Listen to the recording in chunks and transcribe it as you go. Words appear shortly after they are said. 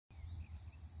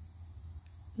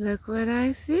Look what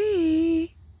I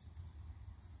see.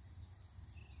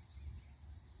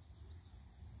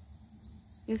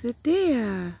 It's a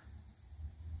deer.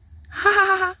 Ha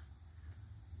ha ha.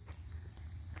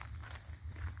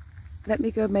 Let me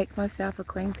go make myself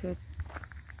acquainted.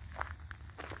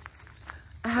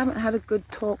 I haven't had a good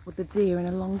talk with the deer in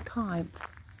a long time.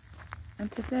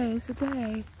 And today is the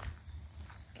day.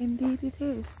 Indeed it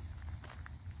is.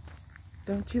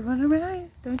 Don't you run away.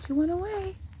 Don't you run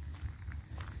away.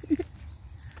 Do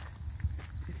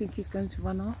you think he's going to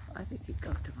run off? I think he's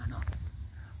going to run off.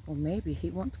 Or maybe he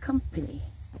wants company.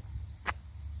 Do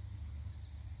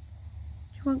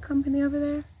you want company over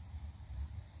there?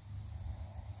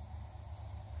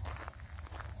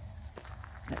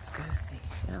 Let's go see,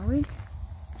 shall we?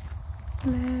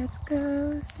 Let's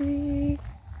go see.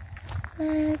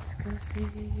 Let's go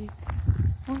see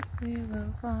what we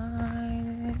will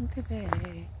find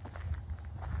today.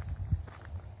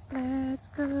 Let's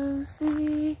go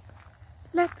see.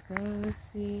 Let's go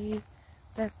see.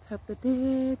 Let's hope the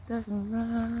deer doesn't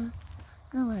run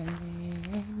away.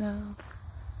 No.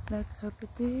 Let's hope the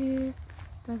deer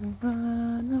doesn't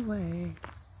run away.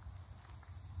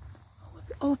 Oh, what's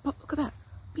it? Oh, but look at that.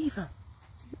 Beaver.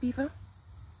 See the beaver?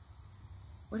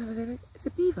 Whatever that is. It's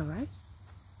a beaver, right?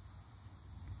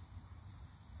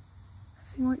 That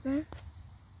thing right there?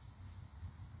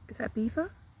 Is that a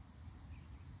beaver?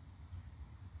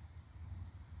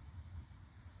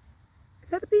 Is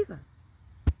that a beaver?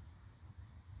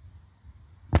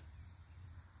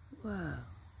 Whoa.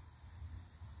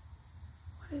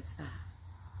 What is that?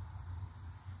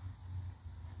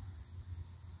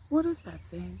 What is that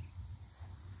thing?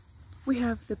 We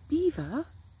have the beaver.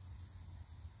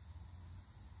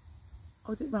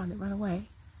 Oh, it ran away.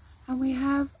 And we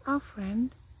have our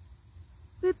friend,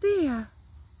 the deer.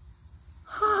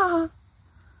 Ha!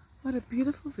 What a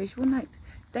beautiful visual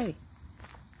day.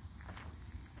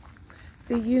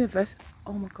 The universe,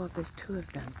 oh my God, there's two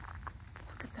of them.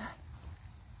 Look at that.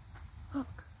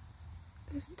 Look,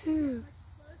 there's two.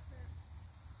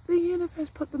 The universe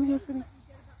put them here for me.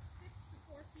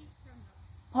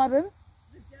 Pardon?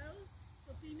 The does,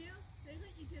 the females, they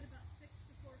let you get about 6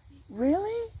 to 4 feet.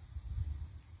 Really?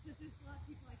 Because there's a lot of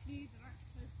people like me that aren't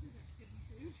supposed to, they're getting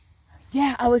food.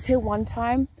 Yeah, I was here one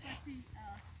time.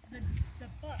 The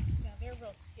bucks, now they're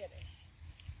real skittish.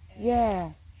 And, Yeah.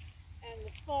 And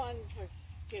the fawns are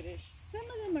skittish. Some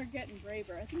of them are getting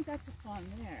braver. I think that's a fawn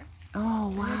there. Oh,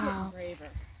 They're wow. getting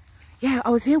braver. Yeah, I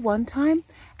was here one time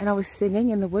and I was singing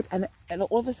in the woods and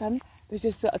all of a sudden they're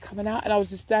just sort of coming out and I was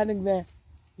just standing there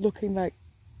looking like,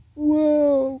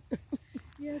 whoa.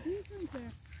 Yeah, these ones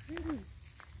are pretty.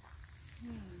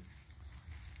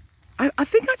 I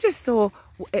think I just saw,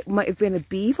 it might have been a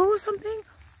beaver or something.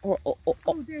 Or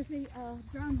Oh, there's a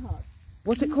groundhog.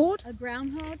 What's it called? A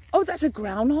groundhog? Oh, that's a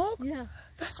groundhog? Yeah.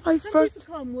 That's my Some first.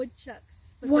 people call them woodchucks.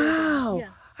 But Wow. yeah.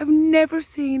 I've never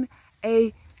seen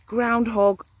a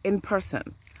groundhog in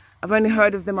person. I've only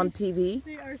heard of them on TV.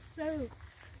 They are so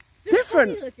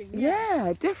Different. funny looking.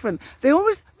 Yeah, different. They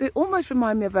almost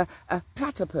remind me of a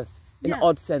platypus in an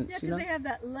odd sense, yeah, you know? because they have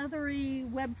that leathery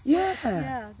web foot. Yeah.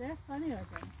 Yeah, they're funny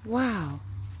looking. Wow.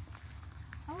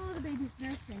 How old are the baby's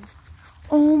nursing?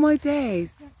 Oh my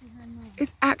days. Got to her mom.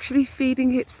 It's actually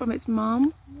feeding it from its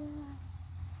mum. Yeah.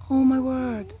 Oh my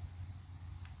word.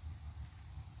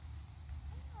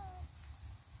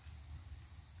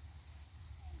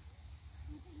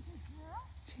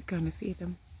 She's going to feed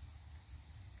him.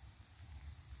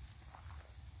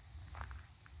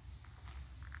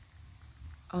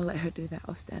 I'll let her do that.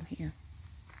 I'll stand here.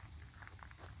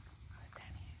 I'll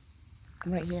stand here.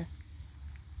 I'm right here.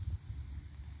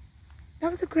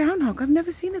 That was a groundhog. I've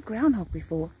never seen a groundhog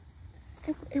before.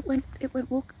 It went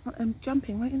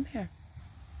jumping right in there.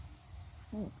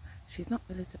 Oh, she's not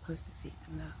really supposed to feed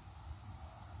them though.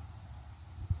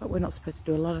 But we're not supposed to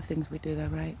do a lot of things we do there,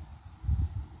 right?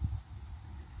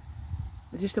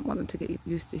 I just don't want them to get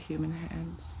used to human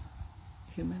hands.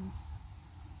 Humans.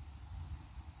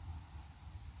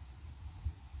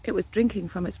 It was drinking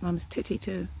from its mum's titty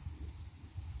too.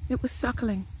 It was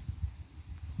suckling.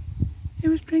 It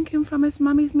was drinking from its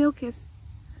mummy's milkies.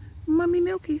 Mummy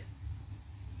milkies.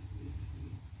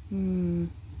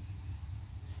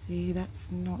 See, that's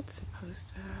not supposed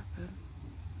to happen.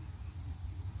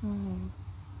 Oh,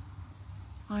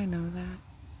 I know that.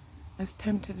 As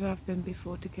tempted as I've been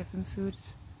before to give them food,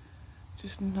 it's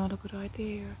just not a good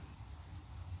idea.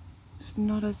 It's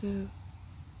not a zoo.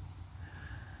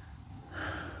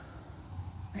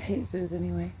 I hate zoos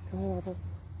anyway. They're horrible.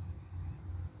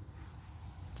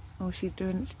 Oh, she's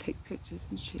doing it to take pictures.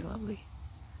 Isn't she lovely?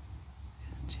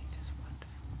 Isn't she just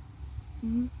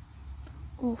wonderful?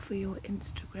 All for your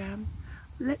Instagram.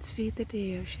 Let's feed the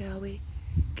deer, shall we?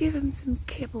 Give him some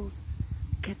kibbles.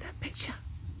 Get that picture.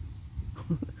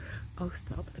 Oh,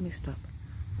 stop. Let me stop.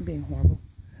 I'm being horrible.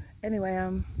 Anyway,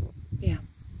 yeah.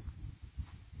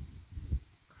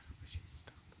 God, I wish you'd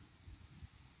stop.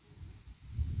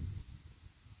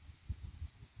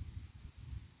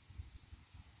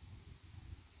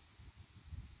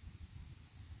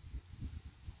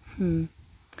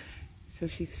 So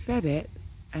she's fed it,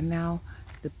 and now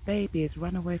the baby has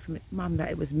run away from its mum that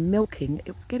it was milking.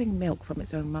 It was getting milk from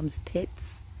its own mum's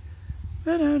tits.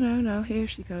 But no, here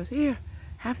she goes. Here,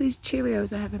 have these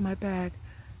Cheerios I have in my bag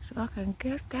so I can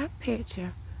get that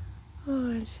picture.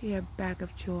 Oh, and she a bag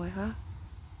of joy, huh?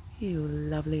 You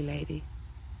lovely lady.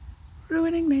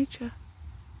 Ruining nature.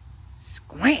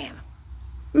 Scram!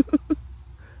 Let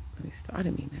me start. I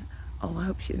didn't mean that. Oh, I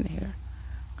hope she didn't hear.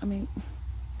 I mean,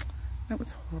 that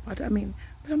was horrible. I mean,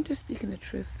 but I'm just speaking the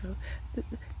truth, though.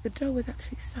 The doe was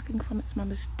actually sucking from its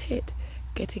mama's tit,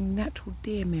 getting natural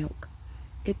deer milk.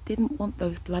 It didn't want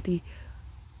those bloody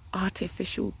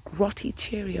artificial grotty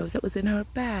Cheerios that was in her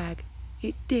bag.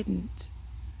 It didn't.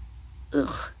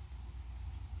 Ugh.